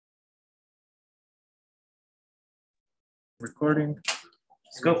Recording.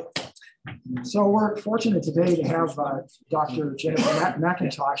 Let's go. So we're fortunate today to have Dr. Jennifer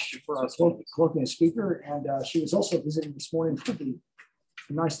McIntosh for our colloquial speaker, and she was also visiting this morning for the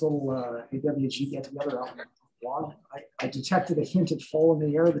nice little AWG get together out in the lawn. I detected a hint of fall in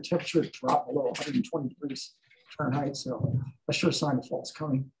the air. The temperature dropped below 120 degrees Fahrenheit, so a sure sign of fall's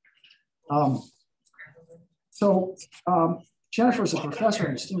coming. Jennifer is a professor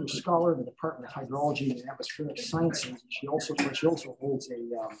and distinguished scholar in the Department of Hydrology and Atmospheric Sciences. She also holds a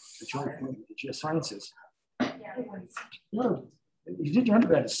joint committee with the Geosciences. You did your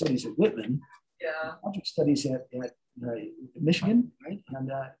undergraduate studies at Whitman, graduate studies at Michigan, right?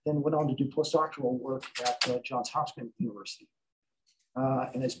 And then went on to do postdoctoral work at Johns Hopkins University.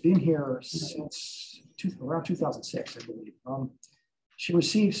 And has been here since around 2006, I believe.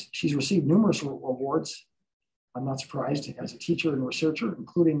 She's received numerous awards. I'm not surprised, as a teacher and researcher,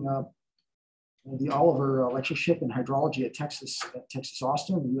 including the Oliver Lectureship in Hydrology at Texas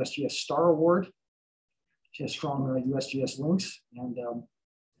Austin, the USGS Star Award. She has strong USGS links, and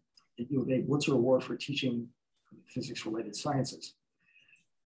the U of A Blitzer Award for teaching physics-related sciences.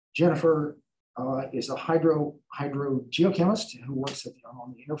 Jennifer is a hydrogeochemist who works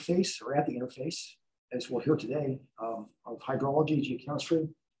on the interface, or at the interface, as we'll hear today, of hydrology, geochemistry,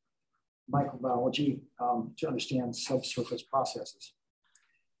 microbiology, to understand subsurface processes.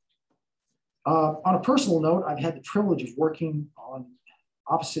 On a personal note, I've had the privilege of working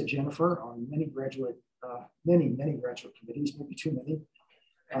opposite Jennifer on many graduate committees, maybe too many,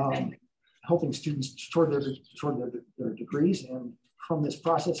 helping students toward their degrees. And from this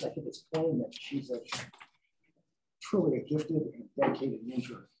process, I think it's plain that she's truly a gifted and dedicated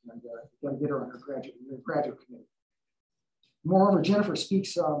mentor, and you've got to get her on her graduate committee. Moreover, Jennifer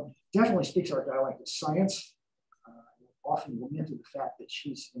definitely speaks our dialect of science. Often lamented the fact that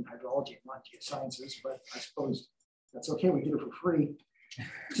she's in hydrology and not geosciences, but I suppose that's okay. We get her for free.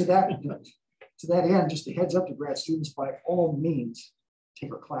 To that end, just a heads up to grad students: by all means,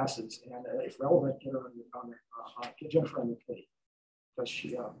 take her classes, and if relevant, get Jennifer on the committee, because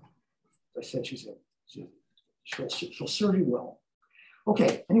she, as I said, she'll serve you well.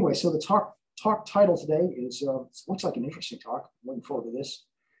 Okay. Anyway, so the talk title today is, looks like an interesting talk. I'm looking forward to this.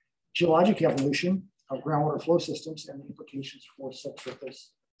 Geologic evolution of groundwater flow systems and the implications for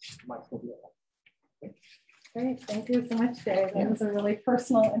subsurface microbial. Okay. Great, thank you so much, Dave. That was a really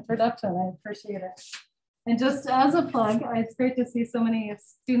personal introduction. I appreciate it. And just as a plug, it's great to see so many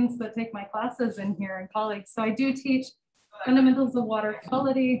students that take my classes in here and colleagues. So I do teach fundamentals of water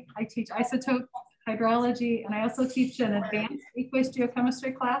quality. I teach isotope hydrology, and I also teach an advanced aqueous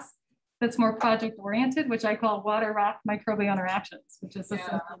geochemistry class that's more project oriented, which I call water rock microbial interactions, which is so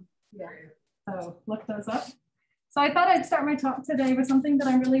look those up. So I thought I'd start my talk today with something that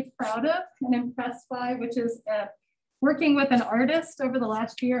I'm really proud of and impressed by, which is working with an artist over the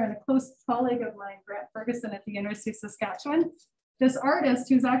last year and a close colleague of mine, Grant Ferguson at the University of Saskatchewan. This artist,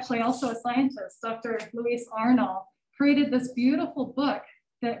 who's actually also a scientist, Dr. Luis Arnal, created this beautiful book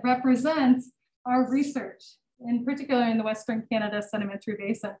that represents our research, in particular in the Western Canada Sedimentary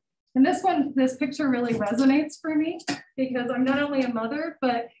Basin. And this picture really resonates for me because I'm not only a mother,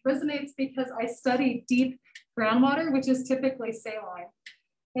 but resonates because I study deep groundwater, which is typically saline.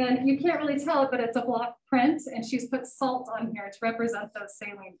 And you can't really tell it, but it's a block print, and she's put salt on here to represent those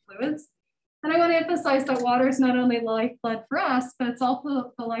saline fluids. And I want to emphasize that water is not only the lifeblood for us, but it's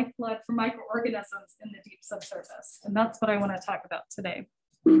also the lifeblood for microorganisms in the deep subsurface. And that's what I want to talk about today.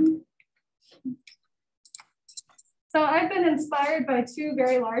 So I've been inspired by two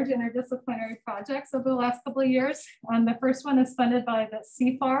very large interdisciplinary projects over the last couple of years. The first one is funded by the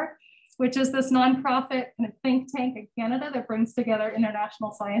CFAR, which is this nonprofit kind of think tank in Canada that brings together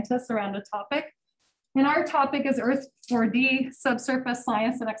international scientists around a topic. And our topic is Earth 4D, subsurface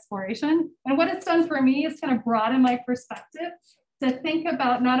science and exploration. And what it's done for me is kind of broaden my perspective to think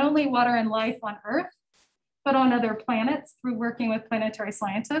about not only water and life on Earth, but on other planets through working with planetary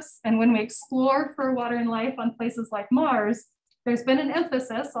scientists. And when we explore for water and life on places like Mars, there's been an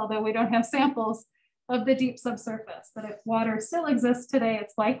emphasis, although we don't have samples, of the deep subsurface, that if water still exists today,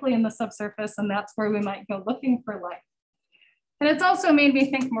 it's likely in the subsurface, and that's where we might go looking for life. And it's also made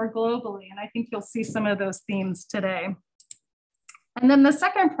me think more globally, and I think you'll see some of those themes today. And then the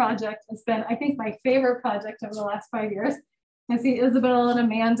second project has been, I think, my favorite project over the last 5 years. I see Isabel and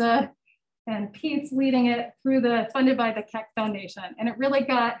Amanda and Pete's leading it funded by the Keck Foundation. And it really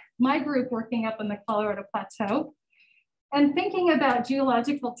got my group working up in the Colorado Plateau and thinking about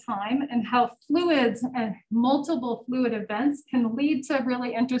geological time and how fluids and multiple fluid events can lead to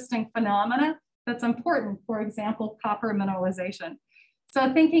really interesting phenomena that's important, for example, copper mineralization.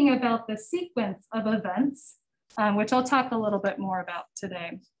 So thinking about the sequence of events which I'll talk a little bit more about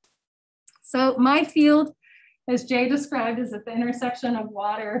today. So my field, as Jay described, is at the intersection of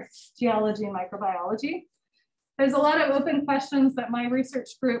water, geology, and microbiology. There's a lot of open questions that my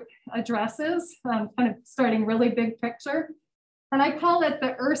research group addresses, kind of starting really big picture. And I call it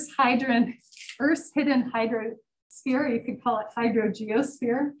the Earth's hidden hydrosphere. You could call it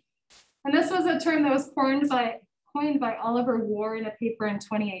hydrogeosphere. And this was a term that was coined by Oliver Waugh in a paper in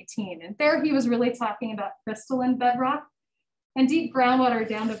 2018. And there he was really talking about crystalline bedrock and deep groundwater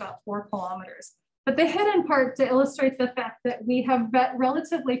down to about 4 kilometers. But the hidden part to illustrate the fact that we have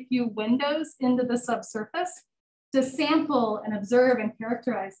relatively few windows into the subsurface to sample and observe and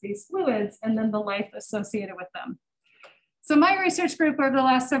characterize these fluids and then the life associated with them. So my research group over the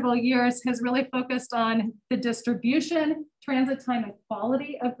last several years has really focused on the distribution, transit time, and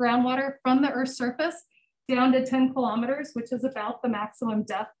quality of groundwater from the Earth's surface down to 10 kilometers, which is about the maximum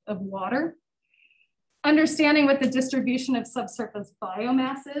depth of water. Understanding what the distribution of subsurface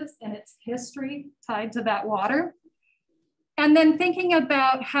biomass is and its history tied to that water. And then thinking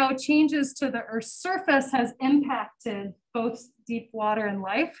about how changes to the Earth's surface has impacted both deep water and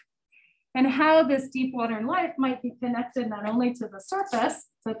life, and how this deep water and life might be connected not only to the surface,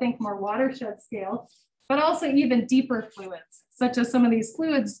 so think more watershed scale, but also even deeper fluids, such as some of these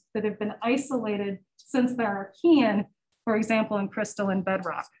fluids that have been isolated since the Archean, for example, in crystalline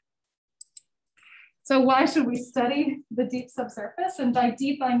bedrock. So why should we study the deep subsurface? And by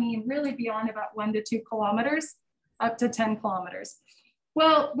deep, I mean really beyond about 1 to 2 kilometers, up to 10 kilometers.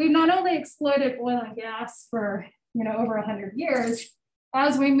 Well, we've not only exploited oil and gas for over 100 years,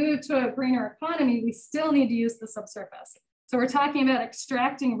 as we move to a greener economy, we still need to use the subsurface. So we're talking about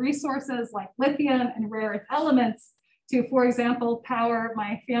extracting resources like lithium and rare earth elements to, for example, power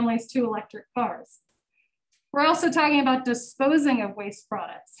my family's 2 electric cars. We're also talking about disposing of waste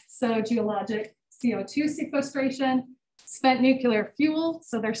products. So geologic CO2 sequestration, spent nuclear fuel.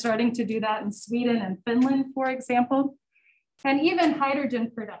 So they're starting to do that in Sweden and Finland, for example, and even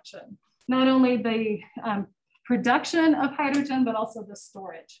hydrogen production. Not only the production of hydrogen, but also the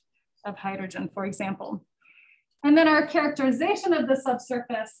storage of hydrogen, for example. And then our characterization of the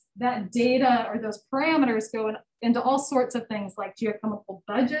subsurface, that data or those parameters go into all sorts of things like geochemical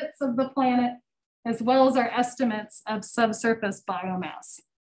budgets of the planet, as well as our estimates of subsurface biomass.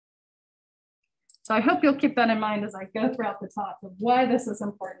 So I hope you'll keep that in mind as I go throughout the talk of why this is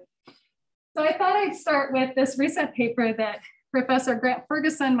important. So I thought I'd start with this recent paper that Professor Grant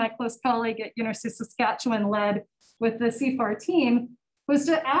Ferguson, my close colleague at University of Saskatchewan, led with the CFAR team, was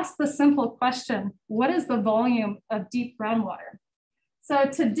to ask the simple question, what is the volume of deep groundwater? So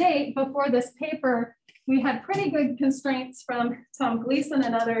to date, before this paper, we had pretty good constraints from Tom Gleason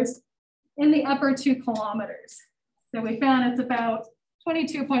and others in the upper 2 kilometers. So we found it's about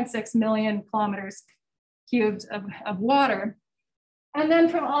 22.6 million kilometers cubed of water. And then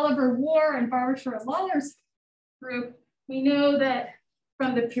from Oliver Waugh and Barbara Shore-Lawler's group, we know that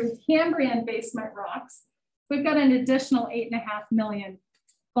from the Precambrian basement rocks, we've got an additional 8.5 million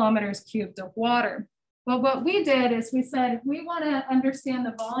kilometers cubed of water. Well, what we did is we said, we want to understand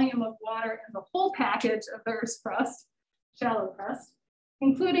the volume of water in the whole package of the Earth's crust, shallow crust,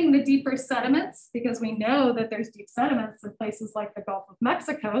 including the deeper sediments, because we know that there's deep sediments in places like the Gulf of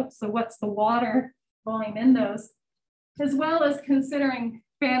Mexico. So what's the water volume in those, as well as considering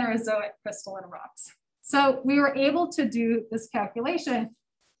Phanerozoic crystalline rocks. So we were able to do this calculation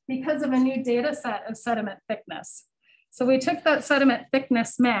because of a new data set of sediment thickness. So we took that sediment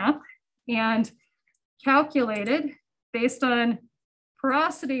thickness map and calculated based on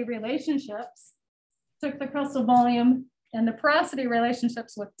porosity relationships, took the crustal volume and the porosity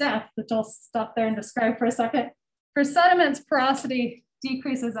relationships with depth, which I'll stop there and describe for a second. For sediments, porosity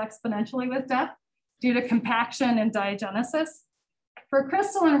decreases exponentially with depth due to compaction and diagenesis. For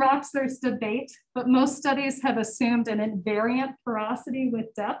crystalline rocks, there's debate, but most studies have assumed an invariant porosity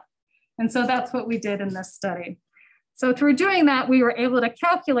with depth. And so that's what we did in this study. So through doing that, we were able to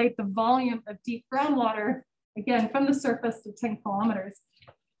calculate the volume of deep groundwater, again, from the surface to 10 kilometers.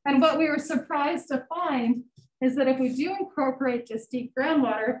 And what we were surprised to find is that if we do incorporate this deep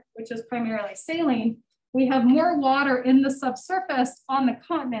groundwater, which is primarily saline, we have more water in the subsurface on the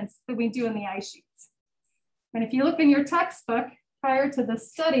continents than we do in the ice sheets. And if you look in your textbook, prior to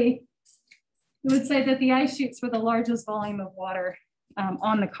this study, it would say that the ice sheets were the largest volume of water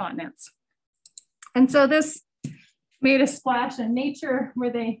on the continents. And so this made a splash in Nature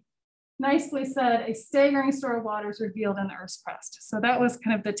where they nicely said a staggering store of water is revealed in the Earth's crust. So that was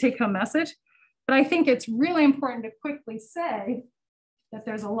kind of the take-home message. But I think it's really important to quickly say that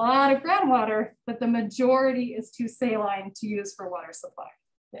there's a lot of groundwater, but the majority is too saline to use for water supply.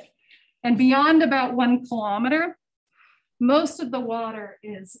 Okay. And beyond about 1 kilometer, most of the water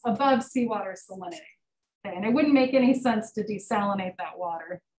is above seawater salinity. Okay? And it wouldn't make any sense to desalinate that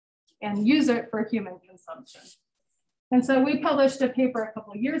water and use it for human consumption. And so we published a paper a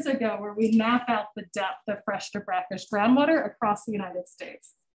couple of years ago where we map out the depth of fresh to brackish groundwater across the United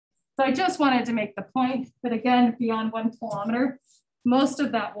States. So I just wanted to make the point that, again, beyond 1 kilometer, most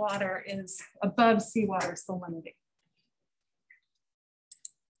of that water is above seawater salinity.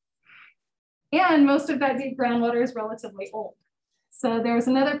 And most of that deep groundwater is relatively old. So there was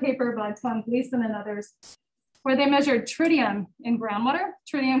another paper by Tom Gleason and others where they measured tritium in groundwater.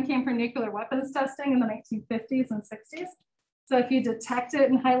 Tritium came from nuclear weapons testing in the 1950s and 60s. So if you detect it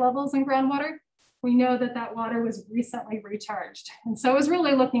in high levels in groundwater, we know that that water was recently recharged. And so it was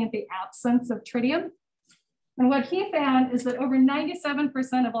really looking at the absence of tritium. And what he found is that over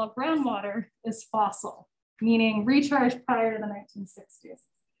 97% of all groundwater is fossil, meaning recharged prior to the 1960s.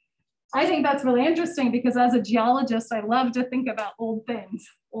 I think that's really interesting because as a geologist, I love to think about old things,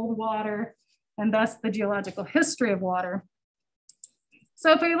 old water, and thus the geological history of water.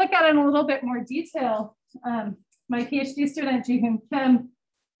 So if we look at it in a little bit more detail, my PhD student, Ji-Hoon Kim,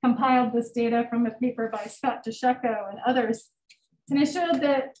 compiled this data from a paper by Scott DeShecco and others. And it showed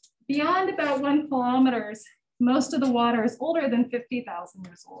that beyond about 1 kilometer, most of the water is older than 50,000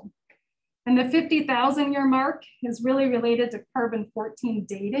 years old. And the 50,000 year mark is really related to carbon-14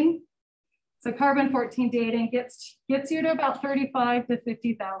 dating. So carbon-14 dating gets you to about 35 to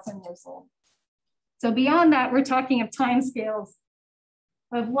 50,000 years old. So beyond that, we're talking of timescales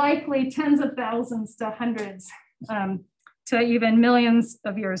of likely tens of thousands to hundreds to even millions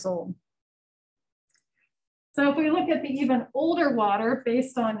of years old. So if we look at the even older water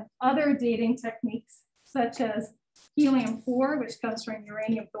based on other dating techniques, such as helium-4, which comes from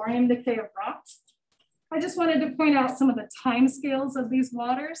uranium-thorium decay of rocks, I just wanted to point out some of the timescales of these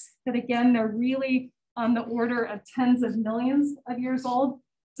waters, that again, they're really on the order of tens of millions of years old.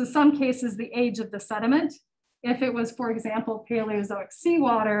 So some cases, the age of the sediment, if it was, for example, Paleozoic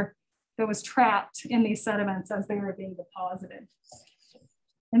seawater that was trapped in these sediments as they were being deposited.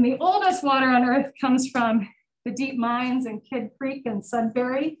 And the oldest water on Earth comes from the deep mines in Kidd Creek and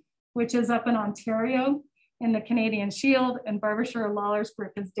Sudbury, which is up in Ontario in the Canadian Shield, and Barbasher Lawler's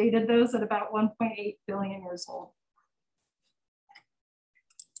group has dated those at about 1.8 billion years old.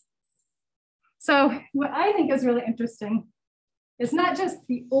 So what I think is really interesting is not just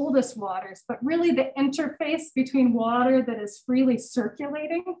the oldest waters, but really the interface between water that is freely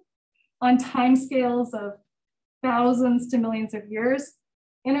circulating on timescales of thousands to millions of years,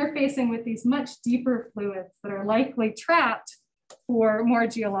 interfacing with these much deeper fluids that are likely trapped for more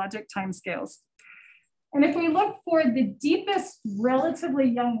geologic timescales. And if we look for the deepest relatively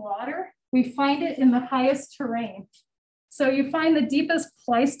young water, we find it in the highest terrain. So you find the deepest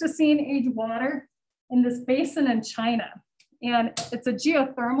Pleistocene age water in this basin in China. And it's a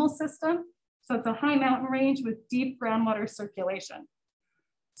geothermal system. So it's a high mountain range with deep groundwater circulation.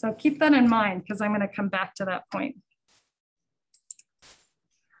 So keep that in mind because I'm going to come back to that point.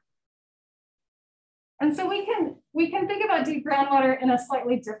 And so we can think about deep groundwater in a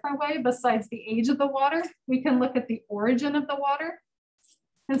slightly different way besides the age of the water. We can look at the origin of the water.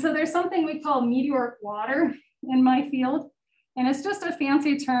 And so there's something we call meteoric water in my field. And it's just a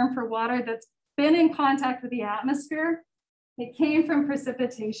fancy term for water that's been in contact with the atmosphere. It came from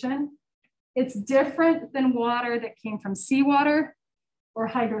precipitation. It's different than water that came from seawater or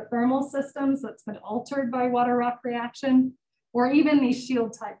hydrothermal systems that's been altered by water rock reaction, or even these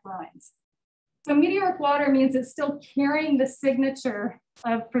shield type brines. So meteoric water means it's still carrying the signature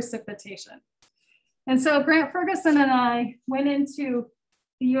of precipitation. And so Grant Ferguson and I went into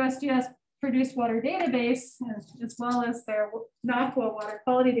the USGS produced water database, as well as their NAQUA water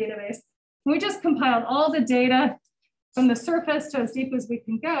quality database. And we just compiled all the data from the surface to as deep as we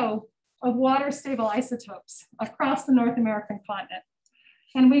can go of water stable isotopes across the North American continent.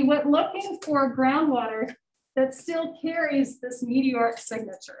 And we went looking for groundwater that still carries this meteoric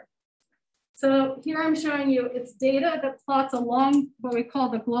signature. So here I'm showing you its data that plots along what we call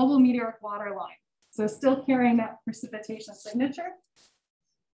the global meteoric water line. So still carrying that precipitation signature.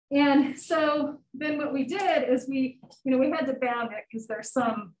 And so then what we did is we had to bound it because there's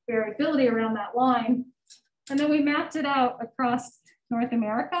some variability around that line. And then we mapped it out across North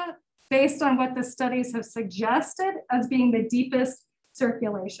America based on what the studies have suggested as being the deepest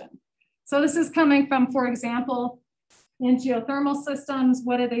circulation. So this is coming from, for example, in geothermal systems,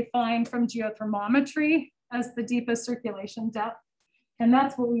 what do they find from geothermometry as the deepest circulation depth? And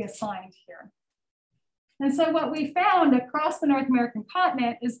that's what we assigned here. And so what we found across the North American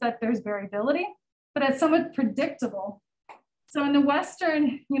continent is that there's variability, but it's somewhat predictable. So in the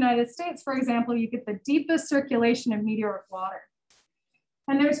Western United States, for example, you get the deepest circulation of meteoric water.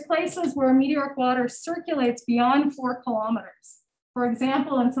 And there's places where meteoric water circulates beyond 4 kilometers. For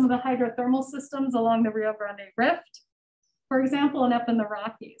example, in some of the hydrothermal systems along the Rio Grande Rift, for example, and up in the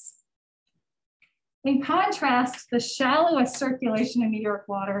Rockies. In contrast, the shallowest circulation of meteoric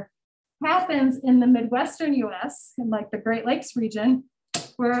water happens in the Midwestern US, in like the Great Lakes region,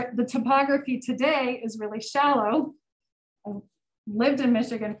 where the topography today is really shallow. I lived in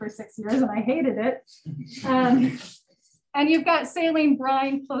Michigan for 6 years and I hated it. And you've got saline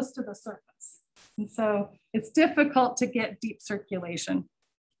brine close to the surface. And so it's difficult to get deep circulation.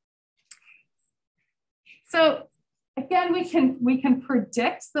 So again, we can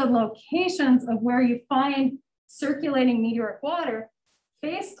predict the locations of where you find circulating meteoric water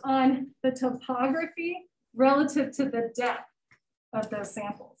based on the topography relative to the depth of those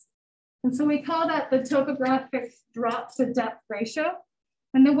samples. And so we call that the topographic drop to depth ratio.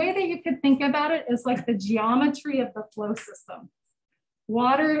 And the way that you could think about it is like the geometry of the flow system.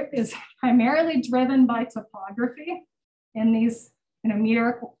 Water is primarily driven by topography in these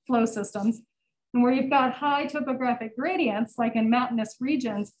meteoric flow systems. And where you've got high topographic gradients, like in mountainous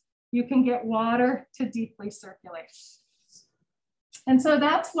regions, you can get water to deeply circulate. And so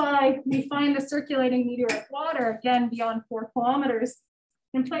that's why we find the circulating meteoric water, again, beyond 4 kilometers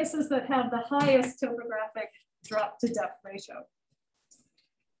in places that have the highest topographic drop to depth ratio.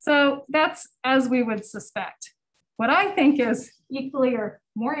 So that's as we would suspect. What I think is equally or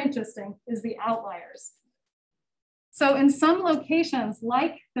more interesting is the outliers. So in some locations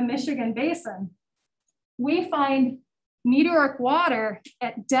like the Michigan Basin, we find meteoric water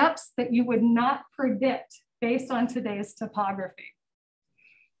at depths that you would not predict based on today's topography.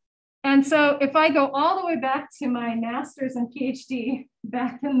 And so if I go all the way back to my master's and PhD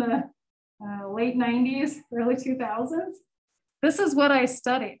back in the late 90s, early 2000s, this is what I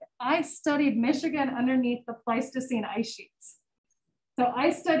studied. I studied Michigan underneath the Pleistocene ice sheets. So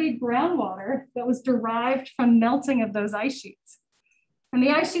I studied groundwater that was derived from melting of those ice sheets. And the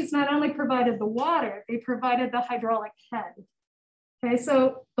ice sheets not only provided the water, they provided the hydraulic head. Okay,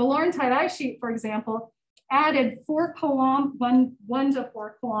 so the Laurentide ice sheet, for example, added 1 to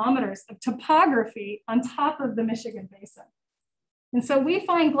 4 kilometers of topography on top of the Michigan Basin. And so we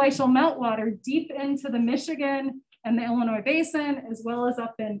find glacial meltwater deep into the Michigan and the Illinois Basin, as well as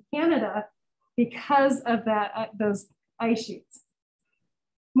up in Canada, because of that, those ice sheets.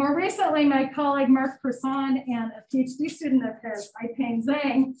 More recently, my colleague Mark Persson and a PhD student of his, Aipeng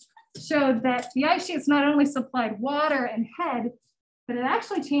Zhang, showed that the ice sheets not only supplied water and head, but it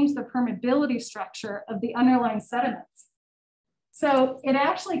actually changed the permeability structure of the underlying sediments. So it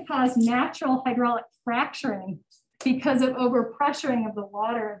actually caused natural hydraulic fracturing because of overpressuring of the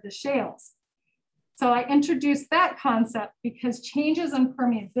water of the shales. So I introduced that concept because changes in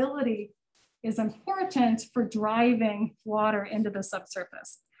permeability is important for driving water into the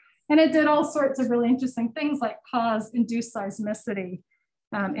subsurface. And it did all sorts of really interesting things like cause induced seismicity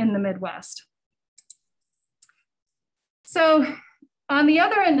in the Midwest. So on the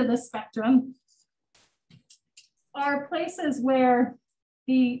other end of the spectrum are places where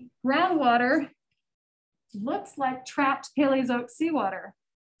the groundwater looks like trapped Paleozoic seawater,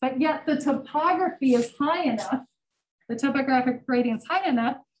 but yet the topography is high enough, the topographic gradient's high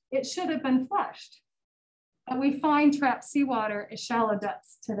enough, it should have been flushed. But we find trapped seawater at shallow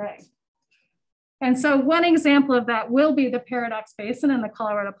depths today. And so one example of that will be the Paradox Basin in the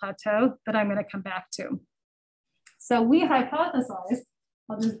Colorado Plateau that I'm going to come back to. So we hypothesized,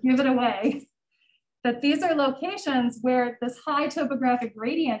 I'll just give it away, that these are locations where this high topographic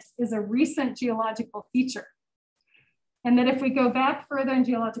gradient is a recent geological feature. And that if we go back further in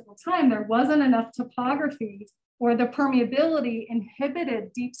geological time, there wasn't enough topography or the permeability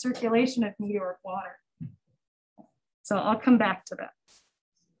inhibited deep circulation of meteoric water. So I'll come back to that.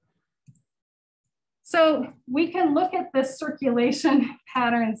 So we can look at the circulation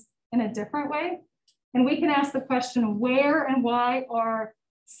patterns in a different way. And we can ask the question, where and why are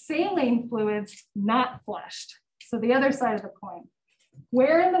saline fluids not flushed? So the other side of the coin.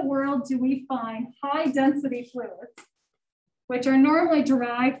 Where in the world do we find high density fluids, which are normally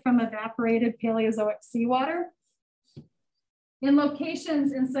derived from evaporated Paleozoic seawater, in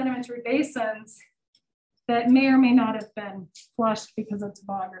locations in sedimentary basins that may or may not have been flushed because of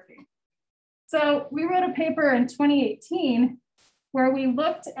topography? So we wrote a paper in 2018 where we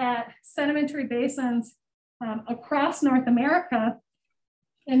looked at sedimentary basins across North America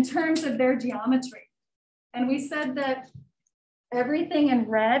in terms of their geometry. And we said that everything in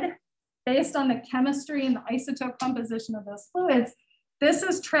red, based on the chemistry and the isotope composition of those fluids, this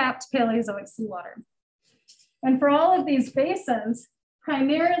is trapped Paleozoic seawater. And for all of these basins,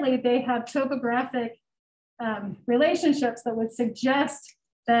 primarily they have topographic relationships that would suggest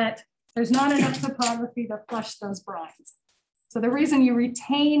that there's not enough topography to flush those brines. So the reason you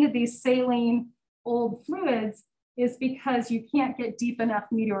retain these saline old fluids is because you can't get deep enough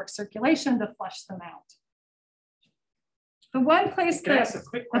meteoric circulation to flush them out. The one place Can I that— ask a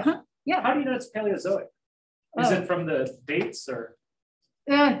quick question? Yeah. How do you know it's Paleozoic? Is it from the dates or?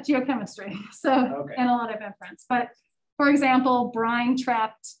 Geochemistry, so, Okay. and a lot of inference. But for example, brine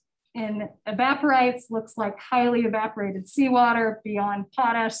trapped in evaporites looks like highly evaporated seawater beyond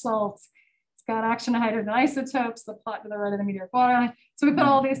potash salts. It's got oxygen and hydrogen isotopes, the plot to the right of the meteoric water line. So we put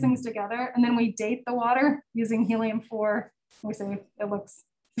all these things together and then we date the water using helium-4. We say it looks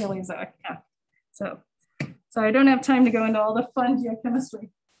Paleozoic, yeah. So I don't have time to go into all the fun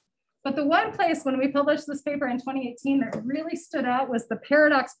geochemistry. But the one place when we published this paper in 2018 that really stood out was the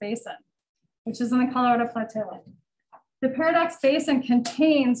Paradox Basin, which is in the Colorado Plateau. The Paradox Basin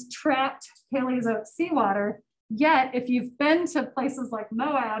contains trapped Paleozoic seawater, yet if you've been to places like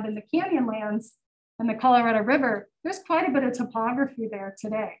Moab and the Canyonlands and the Colorado River, there's quite a bit of topography there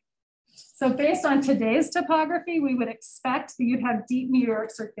today. So based on today's topography, we would expect that you'd have deep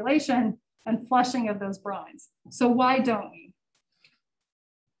meteoric circulation and flushing of those brines. So why don't we?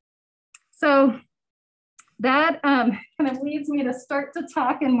 So that kind of leads me to start to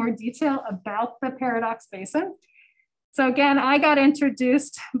talk in more detail about the Paradox Basin. So again, I got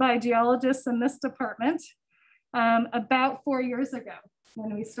introduced by geologists in this department about 4 years ago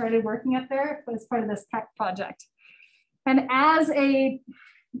when we started working up there as part of this tech project. And as a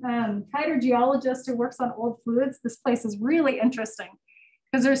hydrogeologist who works on old fluids, this place is really interesting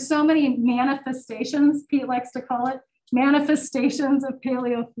because there's so many manifestations, Pete likes to call it, manifestations of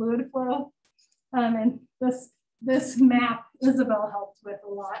paleo fluid flow. And this map, Isabel helped with a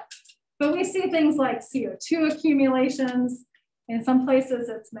lot. But we see things like CO2 accumulations. In some places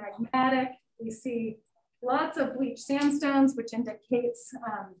it's magmatic. We see lots of bleached sandstones, which indicates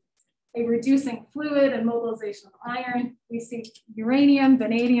a reducing fluid and mobilization of iron. We see uranium,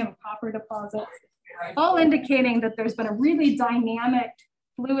 vanadium, copper deposits, all indicating that there's been a really dynamic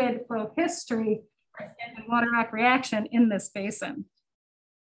fluid flow history and water rock reaction in this basin.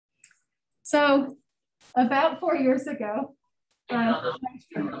 So about 4 years ago,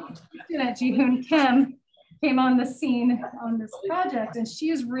 student Ji-Hoon Kim came on the scene on this project, and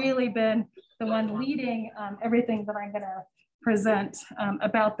she's really been the one leading everything that I'm gonna present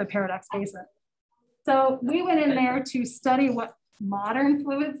about the Paradox Basin. So we went in there to study what modern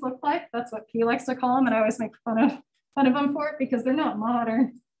fluids look like. That's what P likes to call them, and I always make fun of them for it because they're not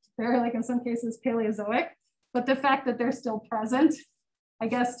modern. They're like in some cases Paleozoic, but the fact that they're still present, I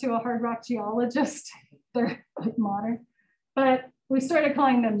guess to a hard rock geologist, they're like modern. But we started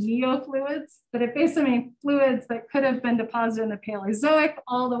calling them neofluids, but it basically means fluids that could have been deposited in the Paleozoic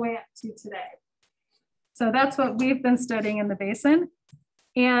all the way up to today. So that's what we've been studying in the basin.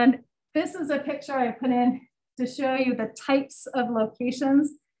 And this is a picture I put in to show you the types of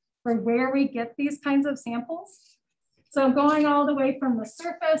locations for where we get these kinds of samples. So going all the way from the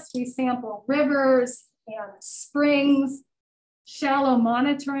surface, we sample rivers and springs, shallow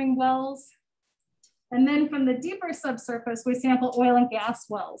monitoring wells. And then from the deeper subsurface, we sample oil and gas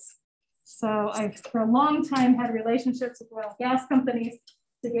wells. So I've for a long time had relationships with oil and gas companies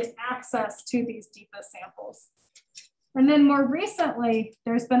to get access to these deepest samples. And then more recently,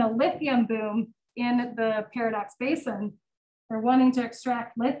 there's been a lithium boom in the Paradox Basin. They're wanting to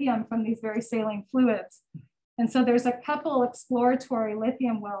extract lithium from these very saline fluids. And so there's a couple exploratory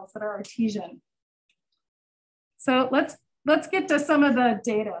lithium wells that are artesian. So let's get to some of the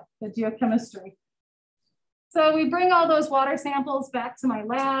data, the geochemistry. So we bring all those water samples back to my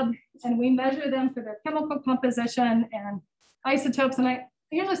lab and we measure them for their chemical composition and isotopes. And I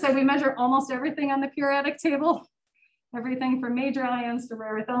usually say we measure almost everything on the periodic table, everything from major ions to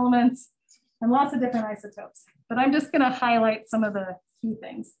rare earth elements and lots of different isotopes. But I'm just gonna highlight some of the key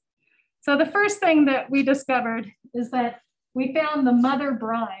things. So the first thing that we discovered is that we found the mother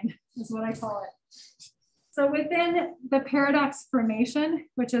brine, is what I call it. So within the Paradox Formation,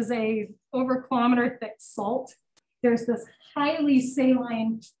 which is a over kilometer thick salt, there's this highly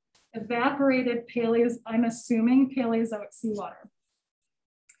saline evaporated I'm assuming Paleozoic seawater.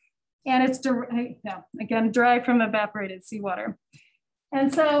 And it's derived from evaporated seawater.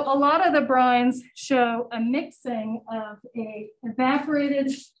 And so a lot of the brines show a mixing of a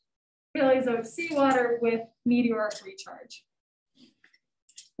evaporated Paleozoic seawater with meteoric recharge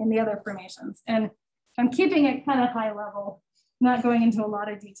in the other formations. And I'm keeping it kind of high level, not going into a lot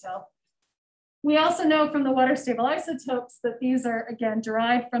of detail. We also know from the water stable isotopes that these are, again,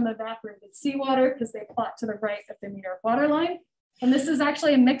 derived from evaporated seawater because they plot to the right of the meteoric water line. And this is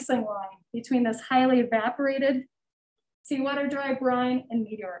actually a mixing line between this highly evaporated seawater derived brine and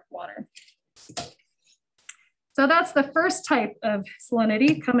meteoric water. So that's the first type of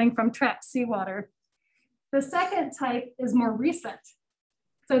salinity coming from trapped seawater. The second type is more recent.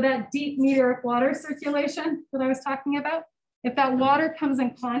 So that deep meteoric water circulation that I was talking about, if that water comes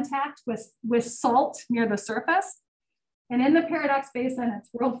in contact with salt near the surface, and in the Paradox Basin, it's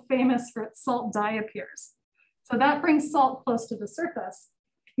world famous for its salt diapirs. So that brings salt close to the surface.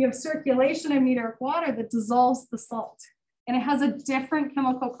 You have circulation of meteoric water that dissolves the salt, and it has a different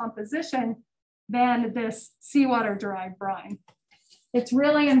chemical composition than this seawater derived brine. It's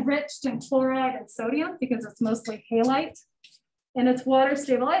really enriched in chloride and sodium because it's mostly halite, and its water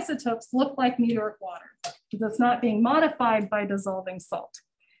stable isotopes look like meteoric water because it's not being modified by dissolving salt.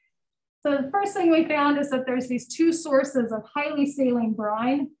 So the first thing we found is that there's these two sources of highly saline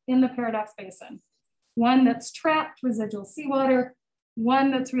brine in the Paradox Basin. One that's trapped residual seawater,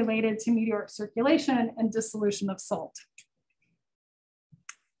 one that's related to meteoric circulation and dissolution of salt.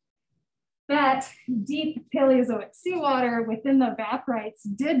 That deep Paleozoic seawater within the evaporites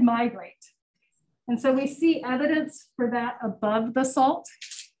did migrate. And so we see evidence for that above the salt.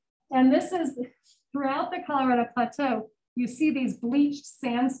 And this is throughout the Colorado Plateau, you see these bleached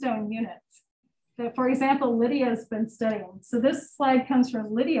sandstone units that, for example, Lydia's been studying. So this slide comes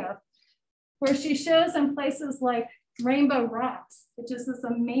from Lydia, where she shows in places like Rainbow Rocks, which is this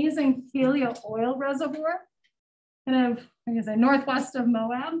amazing paleo oil reservoir, kind of, I guess, northwest of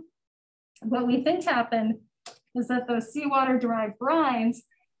Moab. What we think happened is that those seawater derived brines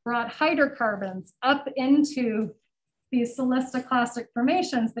brought hydrocarbons up into these silistoclastic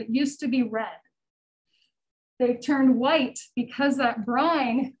formations that used to be red. They've turned white because that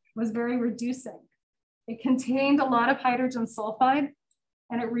brine was very reducing. It contained a lot of hydrogen sulfide,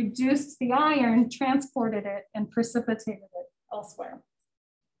 and it reduced the iron, transported it, and precipitated it elsewhere.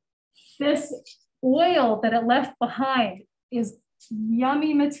 This oil that it left behind is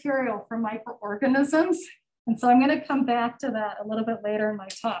yummy material for microorganisms. And so I'm going to come back to that a little bit later in my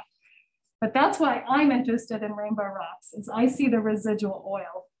talk. But that's why I'm interested in Rainbow Rocks, is I see the residual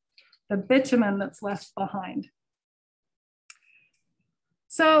oil, the bitumen that's left behind.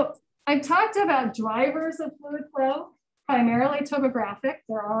 So I've talked about drivers of fluid flow, primarily topographic.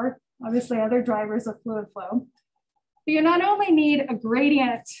 There are obviously other drivers of fluid flow. But you not only need a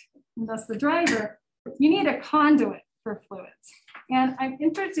gradient, and that's the driver, you need a conduit for fluids. And I'm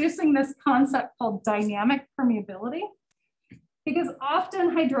introducing this concept called dynamic permeability, because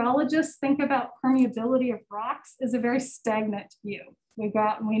often hydrologists think about permeability of rocks as a very stagnant view. We go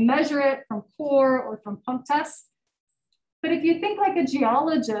out and we measure it from core or from pump tests. But if you think like a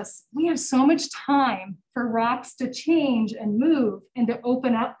geologist, we have so much time for rocks to change and move and to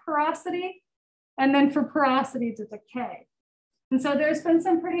open up porosity, and then for porosity to decay. And so there's been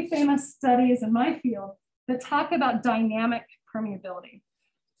some pretty famous studies in my field that talk about dynamic permeability.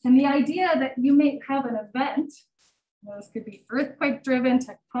 And the idea that you may have an event, those could be earthquake driven,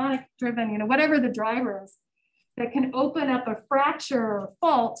 tectonic driven, whatever the driver is, that can open up a fracture or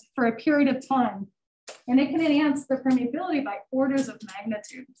fault for a period of time. And it can enhance the permeability by orders of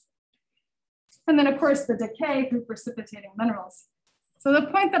magnitude. And then of course the decay through precipitating minerals. So the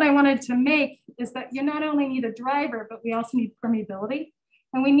point that I wanted to make is that you not only need a driver, but we also need permeability.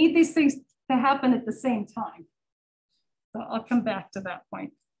 And we need these things to happen at the same time. So I'll come back to that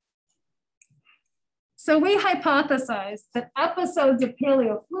point. So we hypothesized that episodes of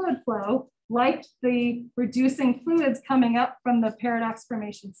paleo fluid flow, like the reducing fluids coming up from the Paradox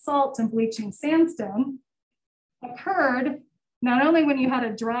Formation salt and bleaching sandstone, occurred not only when you had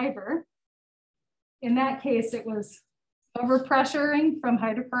a driver, in that case it was overpressuring from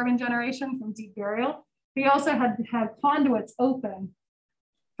hydrocarbon generation from deep burial, we also had to have conduits open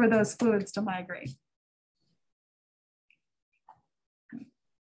for those fluids to migrate.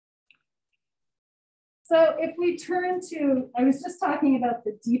 So if we turn to, I was just talking about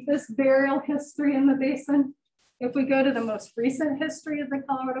the deepest burial history in the basin. If we go to the most recent history of the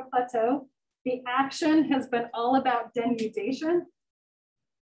Colorado Plateau, the action has been all about denudation.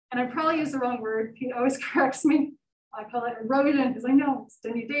 And I probably use the wrong word. Pete always corrects me. I call it erosion because I know it's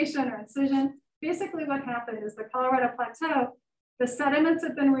denudation or incision. Basically what happened is the Colorado Plateau, the sediments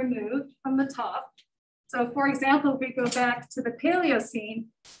have been removed from the top. So for example, if we go back to the Paleocene,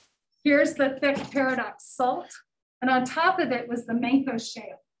 here's the thick Paradox salt, and on top of it was the Manco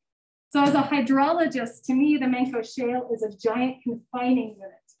Shale. So as a hydrologist, to me, the Manco Shale is a giant confining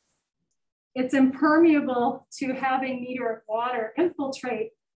unit. It's impermeable to having meteoric water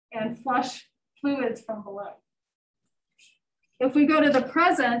infiltrate and flush fluids from below. If we go to the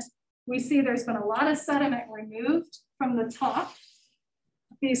present, we see there's been a lot of sediment removed from the top.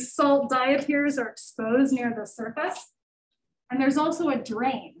 These salt diapirs are exposed near the surface. And there's also a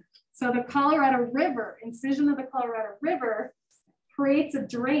drain. So the Colorado River, incision of the Colorado River, creates a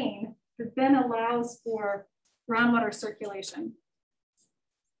drain that then allows for groundwater circulation.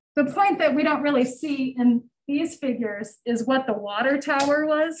 The point that we don't really see in these figures is what the water tower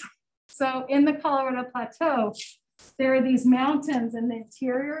was. So in the Colorado Plateau, there are these mountains in the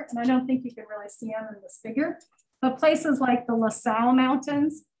interior, and I don't think you can really see them in this figure, but places like the La Salle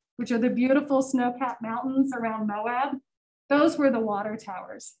Mountains, which are the beautiful snow-capped mountains around Moab, those were the water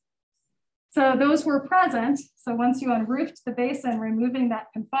towers. So those were present. So once you unroofed the basin, removing that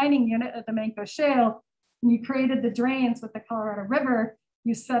confining unit of the Manco Shale, and you created the drains with the Colorado River,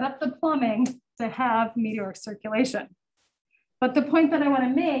 you set up the plumbing to have meteoric circulation. But the point that I want to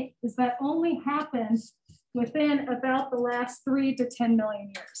make is that only happened within about the last 3 to 10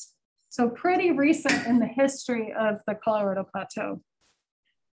 million years. So pretty recent in the history of the Colorado Plateau.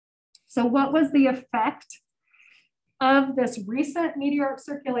 So what was the effect of this recent meteoric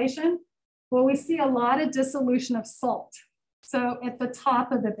circulation? Well, we see a lot of dissolution of salt. So at the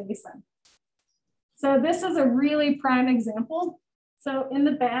top of the basin. So this is a really prime example. So in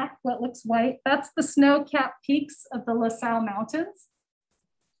the back, what looks white, that's the snow-capped peaks of the La Salle Mountains.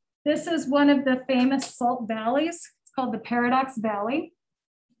 This is one of the famous salt valleys. It's called the Paradox Valley.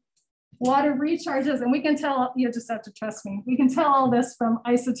 Water recharges, and we can tell, you just have to trust me, we can tell all this from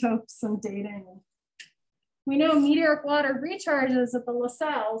isotopes and dating. We know meteoric water recharges at the La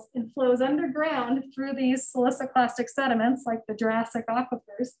Salles and flows underground through these siliciclastic sediments like the Jurassic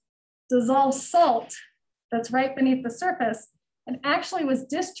aquifers, dissolves salt that's right beneath the surface, and actually was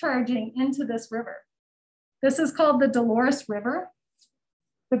discharging into this river. This is called the Dolores River.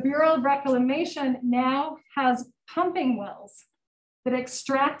 The Bureau of Reclamation now has pumping wells that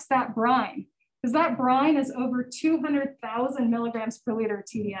extract that brine, because that brine is over 200,000 milligrams per liter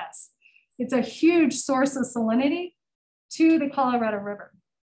TDS. It's a huge source of salinity to the Colorado River,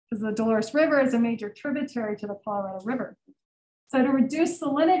 because the Dolores River is a major tributary to the Colorado River. So to reduce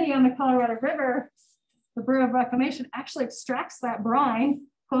salinity on the Colorado River, the Bureau of Reclamation actually extracts that brine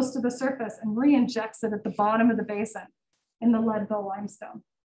close to the surface and re-injects it at the bottom of the basin in the Leadville limestone.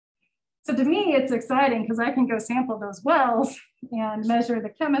 So to me, it's exciting because I can go sample those wells and measure the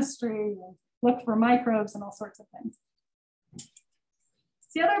chemistry and look for microbes and all sorts of things.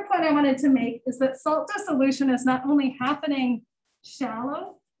 The other point I wanted to make is that salt dissolution is not only happening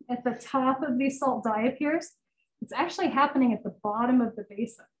shallow at the top of these salt diapirs, it's actually happening at the bottom of the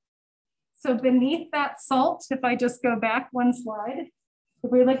basin. So beneath that salt, if I just go back one slide,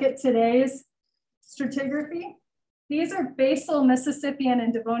 if we look at today's stratigraphy, these are basal Mississippian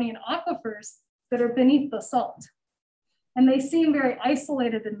and Devonian aquifers that are beneath the salt. And they seem very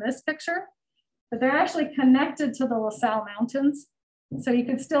isolated in this picture, but they're actually connected to the La Salle Mountains. So you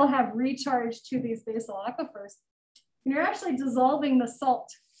could still have recharge to these basal aquifers. And you're actually dissolving the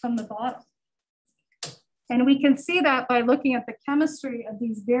salt from the bottom. And we can see that by looking at the chemistry of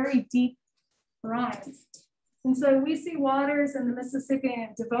these very deep brines. And so we see waters in the Mississippian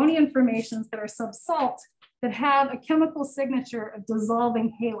and Devonian formations that are subsalt that have a chemical signature of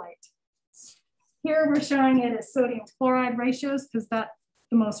dissolving halite. Here we're showing it as sodium chloride ratios because that's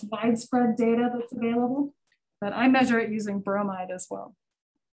the most widespread data that's available, but I measure it using bromide as well.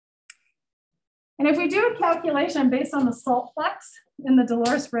 And if we do a calculation based on the salt flux in the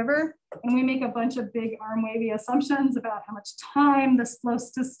Dolores River, and we make a bunch of big arm wavy assumptions about how much time this flow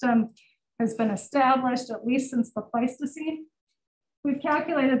system has been established, at least since the Pleistocene, we've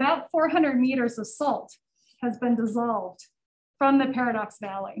calculated about 400 meters of salt has been dissolved from the Paradox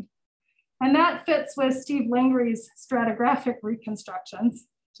Valley. And that fits with Steve Langry's stratigraphic reconstructions,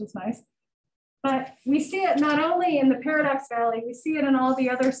 which is nice. But we see it not only in the Paradox Valley, we see it in all the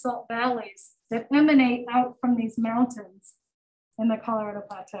other salt valleys that emanate out from these mountains in the Colorado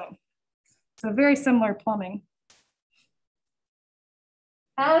Plateau. So very similar plumbing.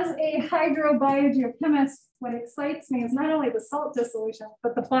 As a hydrobiogeochemist, what excites me is not only the salt dissolution,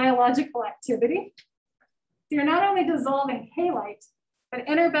 but the biological activity. So you're not only dissolving halite, but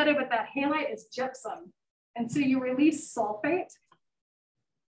interbedded with that halite is gypsum. And so you release sulfate.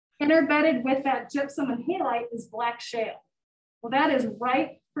 Interbedded with that gypsum and halite is black shale. Well, that is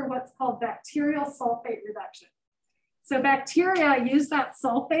ripe for what's called bacterial sulfate reduction. So bacteria use that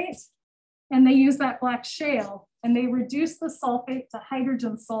sulfate and they use that black shale and they reduce the sulfate to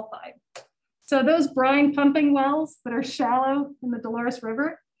hydrogen sulfide. So those brine pumping wells that are shallow in the Dolores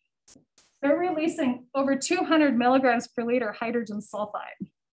River, they're releasing over 200 milligrams per liter hydrogen sulfide.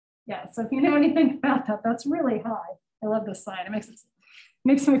 Yeah, so if you know anything about that, that's really high. I love this sign. It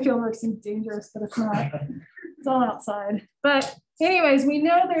makes me feel it seems dangerous, but it's not. It's all outside. But anyways, we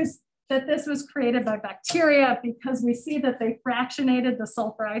know that this was created by bacteria because we see that they fractionated the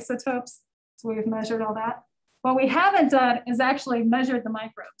sulfur isotopes. So we've measured all that. What we haven't done is actually measured the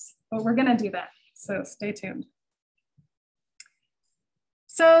microbes, but we're gonna do that. So stay tuned.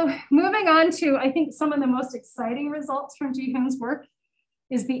 So moving on to, I think some of the most exciting results from Ji-Hoon's work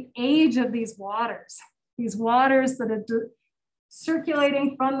is the age of these waters that are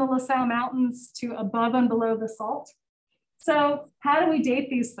circulating from the LaSalle Mountains to above and below the salt. So how do we date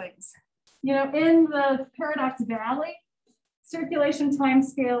these things? You know, in the Paradox Valley, circulation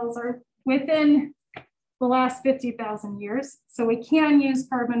timescales are within the last 50,000 years. So we can use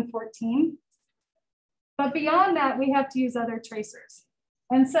carbon-14. But beyond that, we have to use other tracers.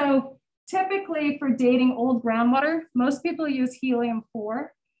 And so typically for dating old groundwater, most people use helium-4,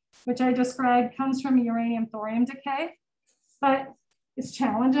 which I described comes from uranium thorium decay, but it's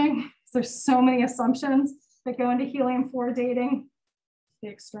challenging. There's so many assumptions that go into helium-4 dating: the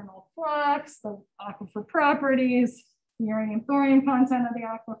external flux, the aquifer properties, the uranium thorium content of the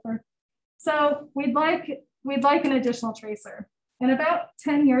aquifer. So we'd like an additional tracer. And about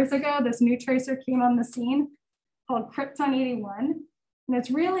 10 years ago, this new tracer came on the scene called Krypton 81. And it's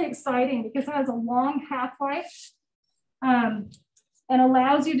really exciting because it has a long half-life and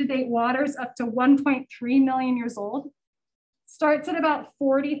allows you to date waters up to 1.3 million years old. Starts at about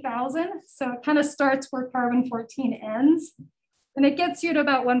 40,000. So it kind of starts where carbon-14 ends. And it gets you to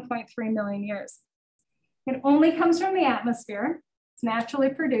about 1.3 million years. It only comes from the atmosphere. It's naturally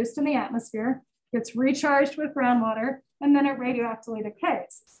produced in the atmosphere. It's recharged with groundwater, and then it radioactively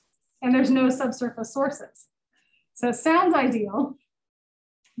decays. And there's no subsurface sources. So it sounds ideal.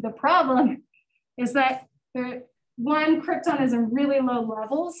 The problem is that krypton is in really low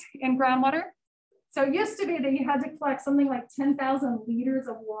levels in groundwater. So it used to be that you had to collect something like 10,000 liters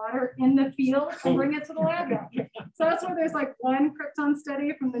of water in the field and bring it to the lab. So that's why there's like one krypton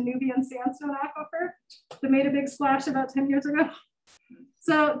study from the Nubian sandstone aquifer that made a big splash about 10 years ago.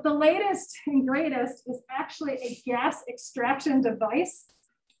 So the latest and greatest is actually a gas extraction device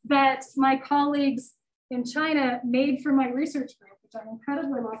that my colleagues in China made for my research group, which I'm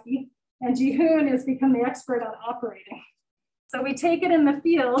incredibly lucky. And Ji-Hoon has become the expert on operating. So we take it in the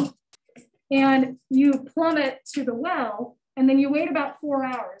field and you plumb it to the well, and then you wait about 4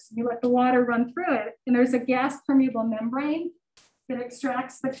 hours. You let the water run through it, and there's a gas permeable membrane that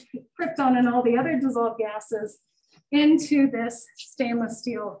extracts the krypton and all the other dissolved gases into this stainless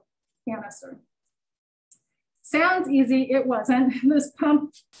steel canister. Sounds easy, it wasn't. This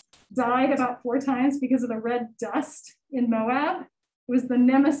pump died about 4 times because of the red dust in Moab. It was the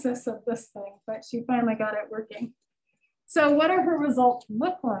nemesis of this thing, but she finally got it working. So what do her results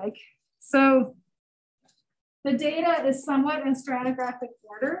look like? So the data is somewhat in stratigraphic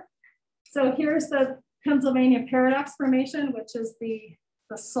order. So here's the Pennsylvania Paradox Formation, which is the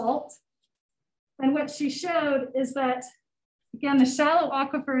salt. And what she showed is that, again, the shallow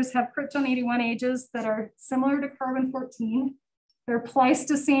aquifers have Krypton 81 ages that are similar to carbon-14. They're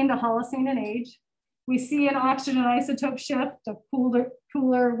Pleistocene to Holocene in age. We see an oxygen isotope shift, a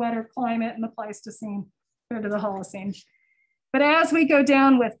cooler, wetter climate in the Pleistocene compared to the Holocene. But as we go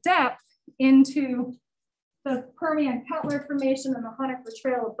down with depth into the Permian Cutler Formation and the Honecker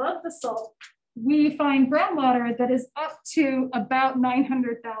Trail above the salt, we find groundwater that is up to about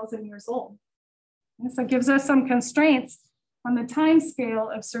 900,000 years old. And so it gives us some constraints on the time scale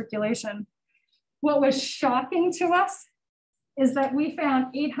of circulation. What was shocking to us is that we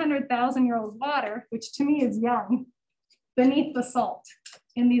found 800,000-year-old water, which to me is young, beneath the salt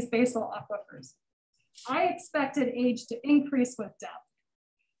in these basal aquifers. I expected age to increase with depth.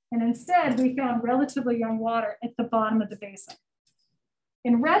 And instead, we found relatively young water at the bottom of the basin.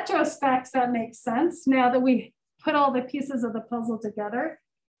 In retrospect, that makes sense now that we put all the pieces of the puzzle together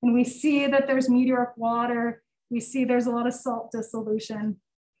and we see that there's meteoric water, we see there's a lot of salt dissolution.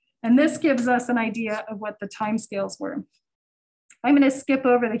 And this gives us an idea of what the timescales were. I'm going to skip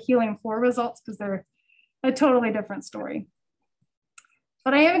over the helium-4 results because they're a totally different story.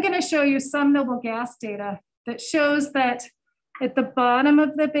 But I am going to show you some noble gas data that shows that at the bottom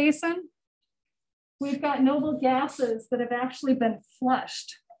of the basin, we've got noble gases that have actually been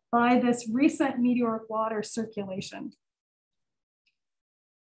flushed by this recent meteoric water circulation.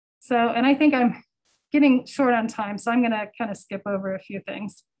 So, and I think I'm getting short on time, so I'm going to kind of skip over a few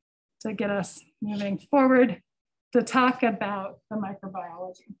things to get us moving forward to talk about the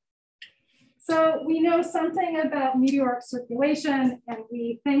microbiology. So we know something about meteoric circulation, and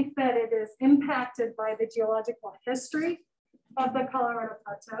we think that it is impacted by the geological history of the Colorado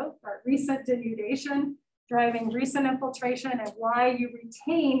Plateau, that recent denudation, driving recent infiltration, and why you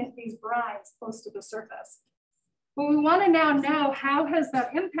retain these brines close to the surface. But we want to now know, how has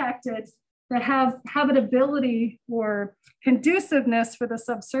that impacted the habitability or conduciveness for the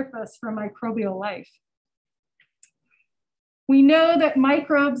subsurface for microbial life? We know that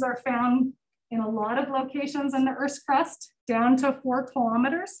microbes are found in a lot of locations in the Earth's crust, down to 4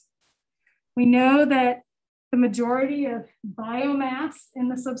 kilometers. We know that the majority of biomass in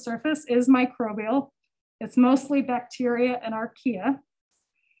the subsurface is microbial. It's mostly bacteria and archaea.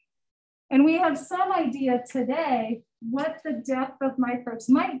 And we have some idea today what the depth of microbes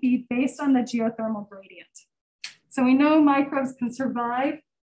might be based on the geothermal gradient. So we know microbes can survive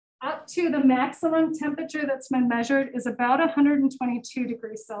up to the maximum temperature that's been measured is about 122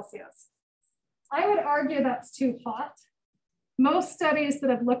 degrees Celsius. I would argue that's too hot. Most studies that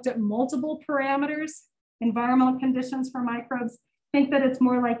have looked at multiple parameters, environmental conditions for microbes, think that it's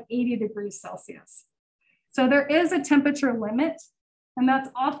more like 80 degrees Celsius. So there is a temperature limit, and that's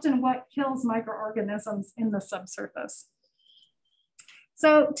often what kills microorganisms in the subsurface.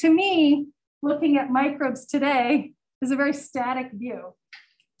 So to me, looking at microbes today is a very static view.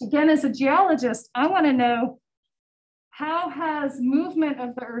 Again, as a geologist, I want to know, how has movement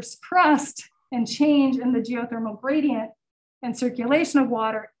of the Earth's crust and change in the geothermal gradient and circulation of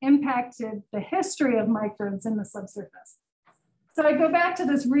water impacted the history of microbes in the subsurface? So I go back to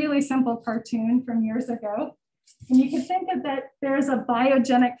this really simple cartoon from years ago, and you can think of that there's a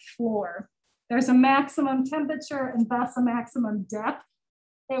biogenic floor. There's a maximum temperature and thus a maximum depth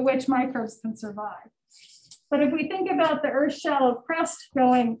at which microbes can survive. But if we think about the Earth's shallow crust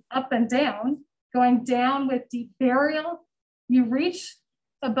going up and down, going down with deep burial, you reach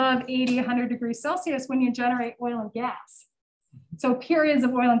above 80, 100 degrees Celsius when you generate oil and gas. So periods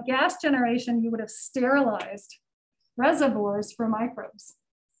of oil and gas generation, you would have sterilized reservoirs for microbes.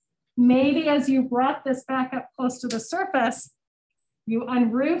 Maybe as you brought this back up close to the surface, you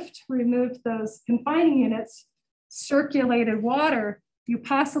unroofed, removed those confining units, circulated water, you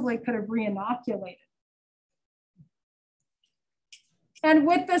possibly could have re-inoculated. And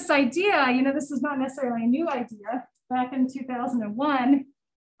with this idea, this is not necessarily a new idea. Back in 2001,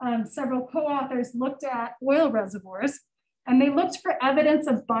 several co-authors looked at oil reservoirs, and they looked for evidence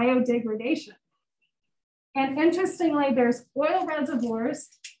of biodegradation. And interestingly, there's oil reservoirs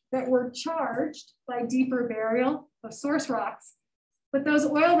that were charged by deeper burial of source rocks, but those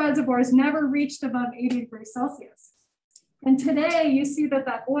oil reservoirs never reached above 80 degrees Celsius. And today you see that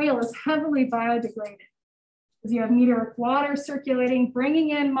that oil is heavily biodegraded, because you have meteoric water circulating, bringing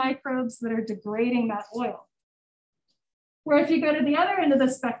in microbes that are degrading that oil. Where if you go to the other end of the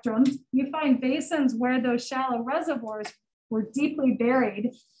spectrum, you find basins where those shallow reservoirs were deeply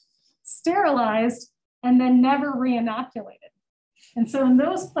buried, sterilized, and then never re-inoculated. And so in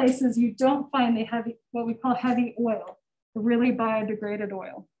those places, you don't find the heavy, what we call heavy oil, the really biodegraded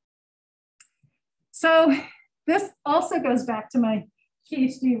oil. So this also goes back to my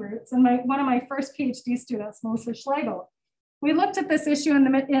PhD roots, and one of my first PhD students, Melissa Schlegel, we looked at this issue in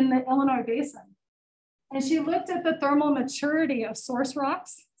the Illinois basin. And she looked at the thermal maturity of source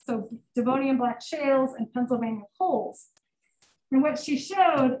rocks, so Devonian black shales and Pennsylvania coals. And what she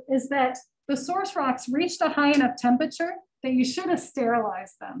showed is that the source rocks reached a high enough temperature that you should have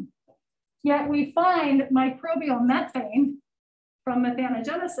sterilized them. Yet we find microbial methane from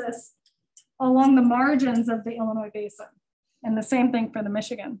methanogenesis along the margins of the Illinois basin. And the same thing for the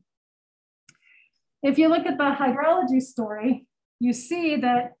Michigan. If you look at the hydrology story, you see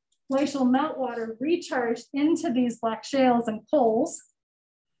that glacial meltwater recharged into these black shales and coals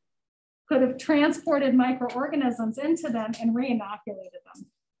could have transported microorganisms into them and re-inoculated them.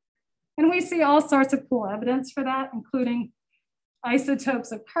 And we see all sorts of cool evidence for that, including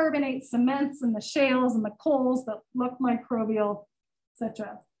isotopes of carbonate, cements, and the shales and the coals that look microbial,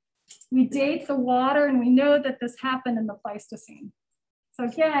 etc. We date the water, and we know that this happened in the Pleistocene. So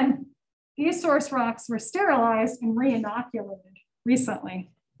again, these source rocks were sterilized and re-inoculated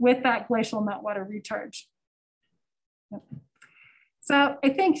recently with that glacial meltwater recharge. Yep. So I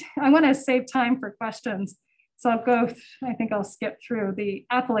think I want to save time for questions. So I think I'll skip through the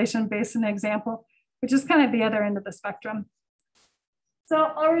Appalachian Basin example, which is kind of the other end of the spectrum. So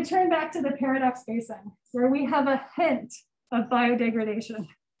I'll return back to the Paradox Basin, where we have a hint of biodegradation.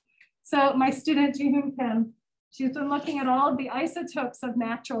 So my student, Ji-Hoon Kim, she's been looking at all of the isotopes of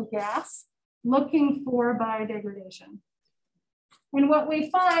natural gas, looking for biodegradation. And what we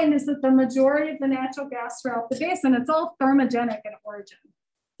find is that the majority of the natural gas throughout the basin, it's all thermogenic in origin.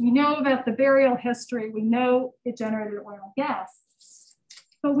 We know about the burial history. We know it generated oil and gas.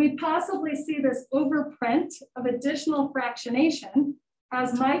 but we possibly see this overprint of additional fractionation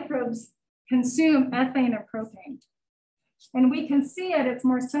as microbes consume ethane and propane. And we can see it's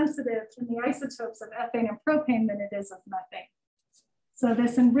more sensitive in the isotopes of ethane and propane than it is of methane. So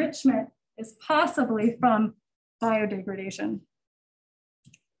this enrichment is possibly from biodegradation.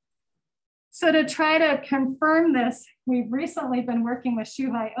 So to try to confirm this, we've recently been working with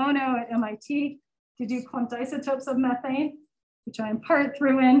Shuhei Ono at MIT to do clumped isotopes of methane, which I in part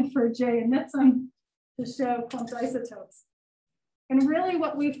threw in for Jay and Nitsum to show clumped isotopes. And really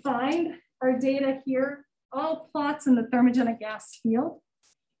what we find are data here, all plots in the thermogenic gas field.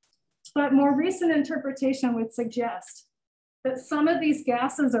 But more recent interpretation would suggest that some of these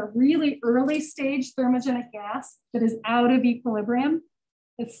gases are really early stage thermogenic gas that is out of equilibrium.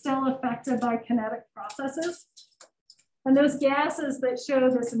 It's still affected by kinetic processes. And those gases that show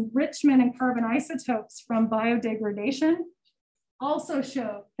this enrichment in carbon isotopes from biodegradation also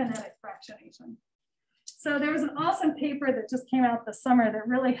show kinetic fractionation. So there was an awesome paper that just came out this summer that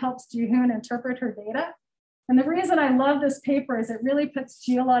really helps Jihoon interpret her data. And the reason I love this paper is it really puts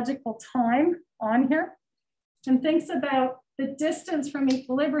geological time on here and thinks about the distance from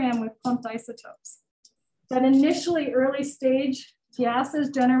equilibrium with clumped isotopes. That initially early stage gases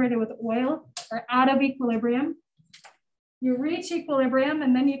generated with oil are out of equilibrium. You reach equilibrium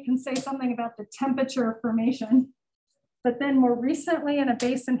and then you can say something about the temperature of formation. But then more recently in a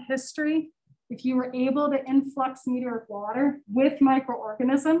basin history, if you were able to influx meteoric water with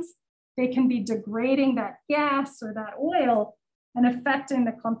microorganisms, they can be degrading that gas or that oil and affecting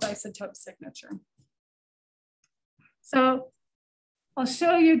the clumped isotope signature. So I'll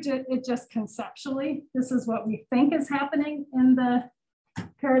show you it just conceptually. This is what we think is happening in the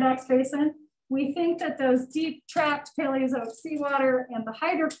Paradox Basin. We think that those deep trapped Paleozoic seawater and the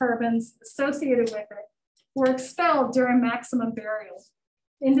hydrocarbons associated with it were expelled during maximum burial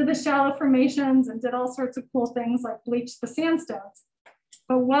into the shallow formations and did all sorts of cool things like bleach the sandstones.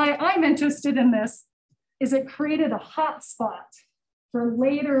 But why I'm interested in this is it created a hot spot for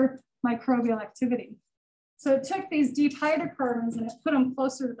later microbial activity. So it took these deep hydrocarbons and it put them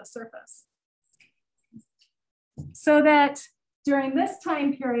closer to the surface. So that during this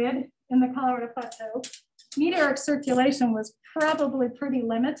time period in the Colorado Plateau, meteoric circulation was probably pretty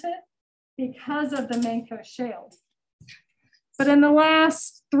limited because of the Main Coast shale. But in the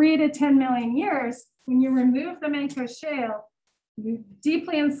last 3 to 10 million years, when you remove the Main Coast shale, you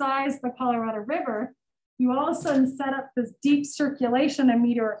deeply incise the Colorado River, you all of a sudden set up this deep circulation of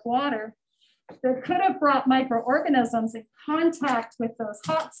meteoric water that could have brought microorganisms in contact with those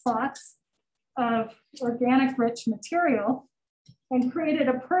hot spots of organic rich material and created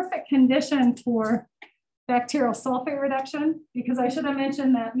a perfect condition for bacterial sulfate reduction, because I should have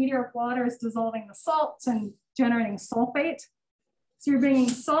mentioned that meteoric water is dissolving the salts and generating sulfate. So you're bringing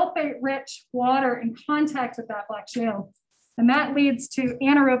sulfate-rich water in contact with that black shale, and that leads to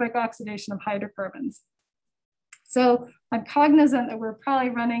anaerobic oxidation of hydrocarbons. So I'm cognizant that we're probably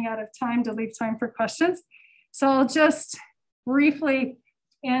running out of time to leave time for questions. So I'll just briefly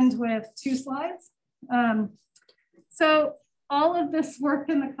end with 2 slides. So all of this work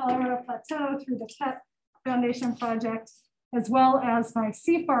in the Colorado Plateau through the PET Foundation project, as well as my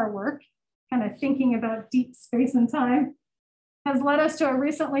CFAR work, kind of thinking about deep space and time, has led us to a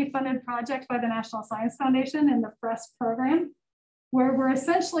recently funded project by the National Science Foundation in the FREST program, where we're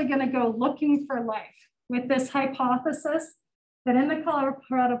essentially going to go looking for life with this hypothesis that in the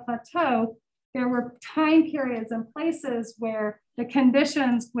Colorado Plateau, there were time periods and places where the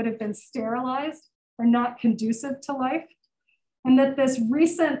conditions would have been sterilized or not conducive to life, and that this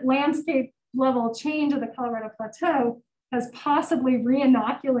recent landscape level change of the Colorado Plateau has possibly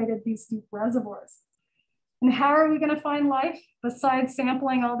re-inoculated these deep reservoirs. And how are we going to find life besides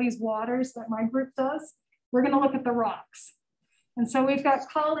sampling all these waters that my group does? We're going to look at the rocks. And so we've got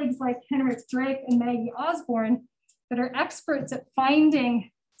colleagues like Henrik Drake and Maggie Osborne that are experts at finding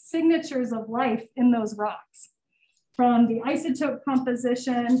signatures of life in those rocks, from the isotope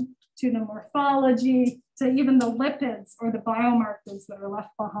composition to the morphology to even the lipids or the biomarkers that are left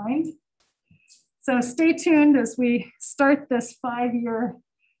behind. So stay tuned as we start this 5-year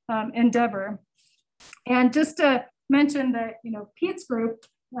endeavor. And just to mention that, Pete's group,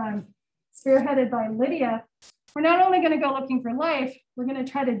 spearheaded by Lydia, we're not only going to go looking for life, we're going to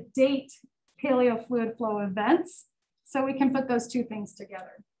try to date paleofluid flow events so we can put those 2 things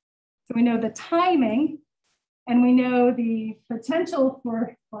together. So we know the timing and we know the potential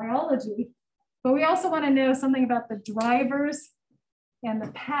for biology, but we also want to know something about the drivers and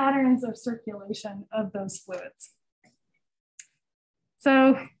the patterns of circulation of those fluids.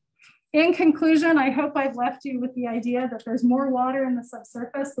 So In conclusion, I hope I've left you with the idea that there's more water in the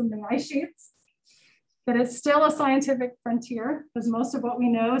subsurface than the ice sheets, that it's still a scientific frontier, because most of what we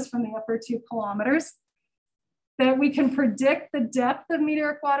know is from the upper 2 kilometers, that we can predict the depth of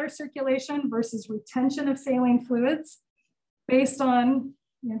meteoric water circulation versus retention of saline fluids based on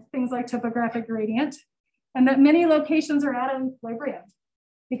things like topographic gradient, and that many locations are at equilibrium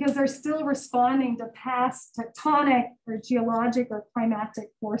because they're still responding to past tectonic or geologic or climatic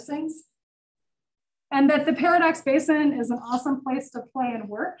forcings. And that the Paradox Basin is an awesome place to play and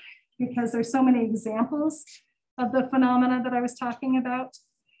work because there's so many examples of the phenomena that I was talking about.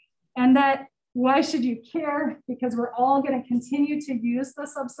 And that why should you care? Because we're all going to continue to use the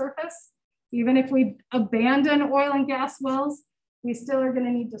subsurface. Even if we abandon oil and gas wells, we still are going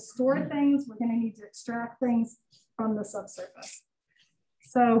to need to store things. We're going to need to extract things from the subsurface.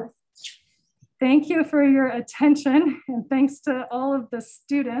 So thank you for your attention, and thanks to all of the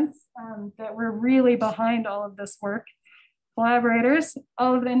students that were really behind all of this work, collaborators,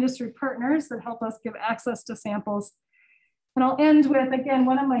 all of the industry partners that help us give access to samples. And I'll end with, again,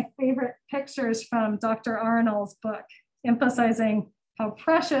 one of my favorite pictures from Dr. Arnold's book, emphasizing how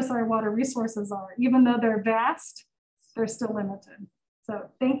precious our water resources are. Even though they're vast, they're still limited. So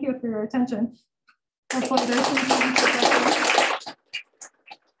thank you for your attention. Hopefully there's some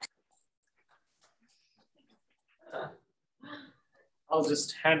I'll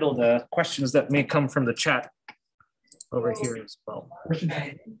just handle the questions that may come from the chat over here as well.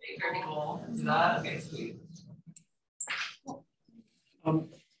 Okay. Okay, sweet. Two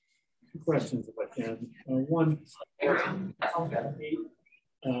questions if I can. One, the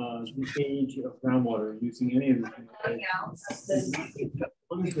age of groundwater using any of the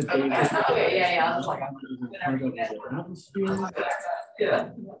what is the data? Okay, yeah. Atmosphere? Yeah.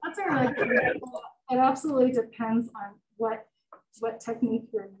 That's all right. It absolutely depends on what technique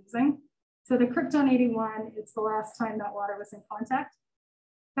you're using. So the Krypton 81, it's the last time that water was in contact.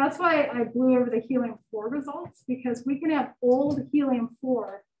 That's why I blew over the helium-4 results, because we can have old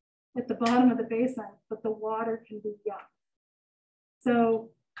helium-4 at the bottom of the basin, but the water can be young.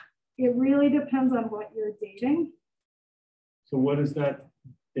 So it really depends on what you're dating. So what does that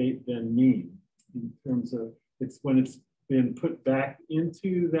date then mean in terms of it's when it's been put back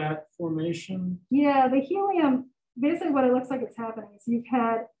into that formation? Yeah, the helium, basically what it looks like it's happening is you've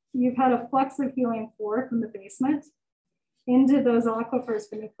had a flux of helium-4 from the basement into those aquifers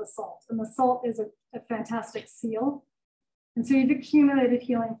beneath the salt. And the salt is a fantastic seal. And so you've accumulated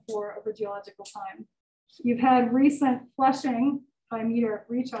helium-4 over geological time. You've had recent flushing by meteoric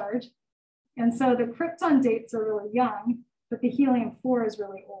recharge. And so the krypton dates are really young, but the helium-4 is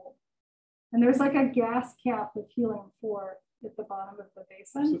really old. And there's like a gas cap of helium-4 at the bottom of the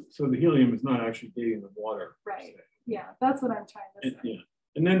basin. So the helium is not actually dating the water. Right. Yeah, that's what I'm trying to say. Yeah.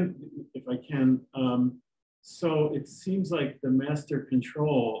 And then if I can, so it seems like the master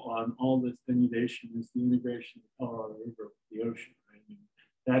control on all this denudation is the integration of the Colorado River with the ocean. Right? I mean,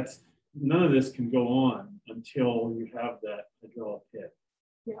 that's none of this can go on until you have that hydraulic hit.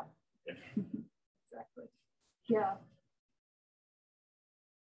 Yeah. Exactly. Yeah.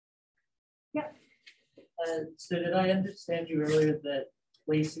 Yeah. So did I understand you earlier that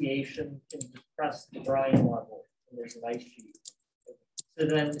glaciation can depress the brine level and there's an ice sheet? So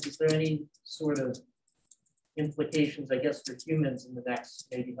then is there any sort of implications, I guess, for humans in the next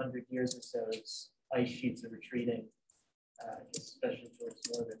maybe 100 years or so as ice sheets are retreating, especially towards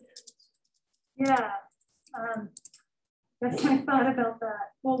northern areas? Yeah. That's my thought about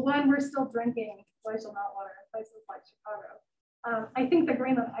that. Well, one, we're still drinking glacial meltwater in places like Chicago. I think the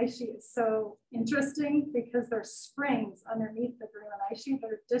Greenland ice sheet is so interesting because there's springs underneath the Greenland ice sheet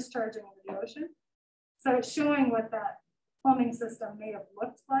that are discharging into the ocean. So it's showing what that plumbing system may have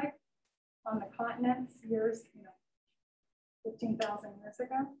looked like on the continents years, 15,000 years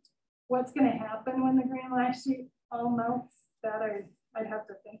ago. What's going to happen when the Greenland ice sheet all melts? That I'd have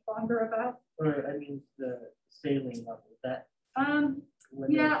to think longer about. Or I mean the saline level, that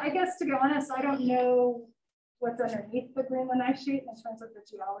yeah, I guess to be honest, I don't know what's underneath the Greenland ice sheet in terms of the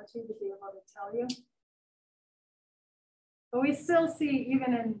geology to be able to tell you. But we still see,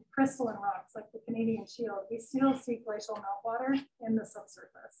 even in crystalline rocks like the Canadian Shield, we still see glacial meltwater in the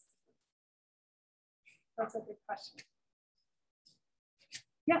subsurface. That's a good question.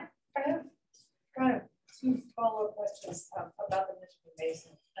 Yeah. I have kind of two follow-up questions about the Michigan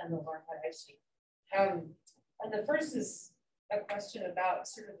Basin and the Laurentide ice sheet. And the first is a question about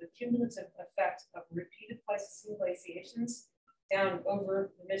sort of the cumulative effect of repeated Pleistocene glaciations down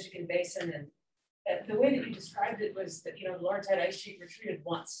over the Michigan Basin. And the way that you described it was that, the Laurentide ice sheet retreated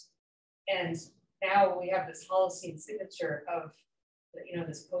once. And now we have this Holocene signature of you know,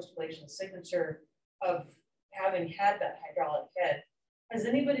 this post-glacial signature of having had that hydraulic head. Has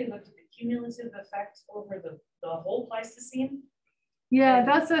anybody looked at the cumulative effect over the whole Pleistocene? Yeah,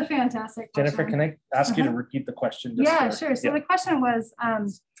 that's a fantastic question. Jennifer, can I ask you to repeat the question? Yeah, sure. So the question was,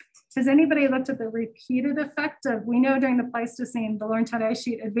 has anybody looked at the repeated effect of, we know during the Pleistocene, the Laurentide ice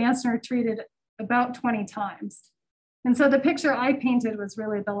sheet advanced and retreated about 20 times. And so the picture I painted was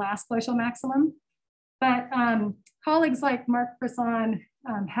really the last glacial maximum. But colleagues like Mark Brisson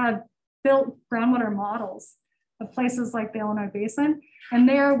have built groundwater models of places like the Illinois Basin. And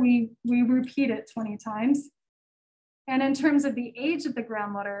there we repeat it 20 times. And in terms of the age of the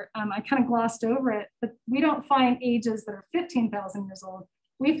groundwater, I kind of glossed over it, but we don't find ages that are 15,000 years old.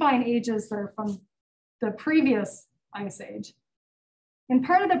 We find ages that are from the previous ice age. And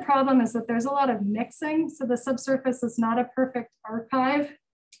part of the problem is that there's a lot of mixing. So the subsurface is not a perfect archive.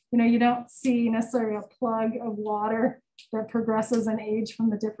 You know, you don't see necessarily a plug of water that progresses in age from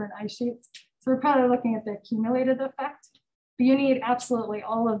the different ice sheets. So we're probably looking at the accumulated effect, but you need absolutely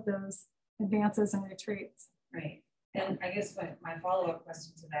all of those advances and retreats. Right. And I guess my follow-up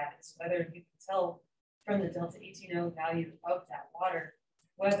question to that is whether you can tell from the delta 18O value of that water,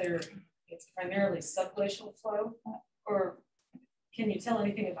 whether it's primarily subglacial flow, or can you tell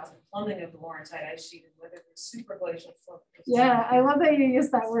anything about the plumbing of the Laurentide ice sheet and whether it's superglacial flow? Yeah, I love that you use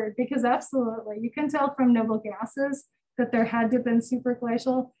that word, because absolutely, you can tell from noble gases that there had to have been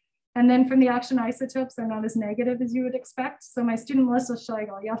superglacial. And then from the action isotopes, they're not as negative as you would expect. So my student Melissa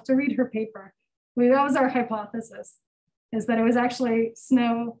Schlegel, you have to read her paper. That was our hypothesis, is that it was actually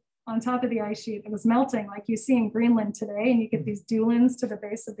snow on top of the ice sheet. It was melting like you see in Greenland today, and you get these dewlands to the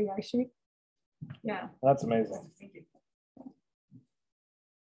base of the ice sheet. Yeah. That's amazing. Thank you.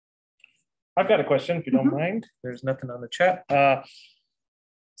 I've got a question, if you don't mind. There's nothing on the chat.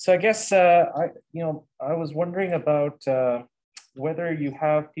 So I guess I was wondering about whether you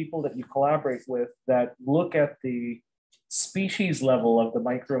have people that you collaborate with that look at the species level of the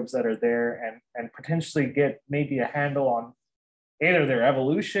microbes that are there and potentially get maybe a handle on either their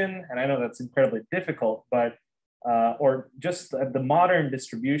evolution, and I know that's incredibly difficult, but or just the modern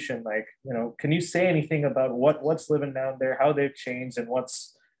distribution. Like, you know, can you say anything about what's living down there, how they've changed, and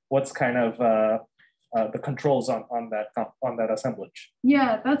what's kind of the controls on that assemblage?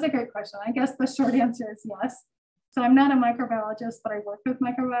 Yeah, that's a great question. I guess the short answer is yes. So I'm not a microbiologist, but I work with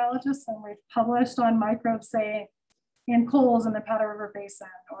microbiologists, and we've published on microbes, say, in coals in the Powder River Basin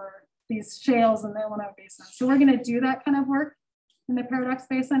or these shales in the Illinois Basin. So we're going to do that kind of work in the Paradox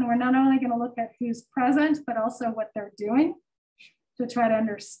Basin. We're not only going to look at who's present, but also what they're doing to try to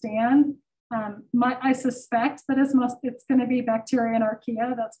understand. I suspect that it's going to be bacteria and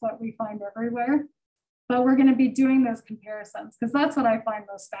archaea. That's what we find everywhere. But we're going to be doing those comparisons, because that's what I find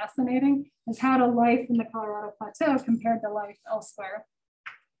most fascinating, is how to life in the Colorado Plateau compared to life elsewhere.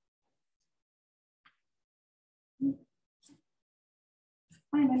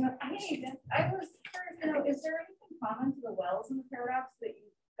 I was curious to know, is there anything common to the wells in the Paradox that you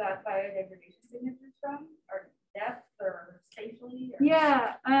got biodegradation signatures from, or depth or spatially? Or?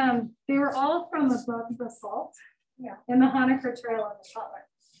 Yeah, they were all from above the salt, in the Honaker Trail and the Cutler.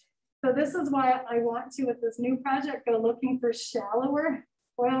 So this is why I want to, with this new project, go looking for shallower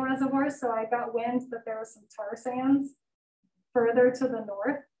oil reservoirs. So I got wind that there was some tar sands further to the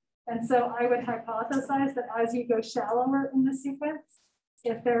north. And so I would hypothesize that as you go shallower in the sequence,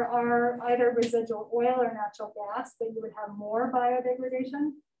 if there are either residual oil or natural gas, that you would have more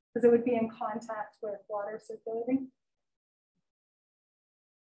biodegradation, because it would be in contact with water circulating.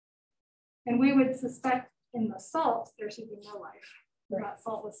 And we would suspect in the salt, there should be no life. That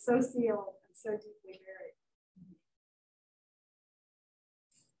salt was so sealed and so deeply buried.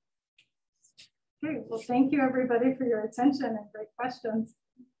 Okay, well, thank you everybody for your attention and great questions.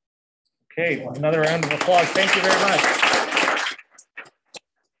 Okay, another round of applause. Thank you very much.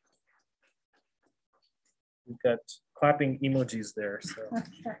 We've got clapping emojis there. So.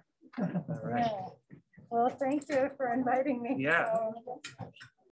 Okay. All right. Yeah. Well, thank you for inviting me. Yeah. So,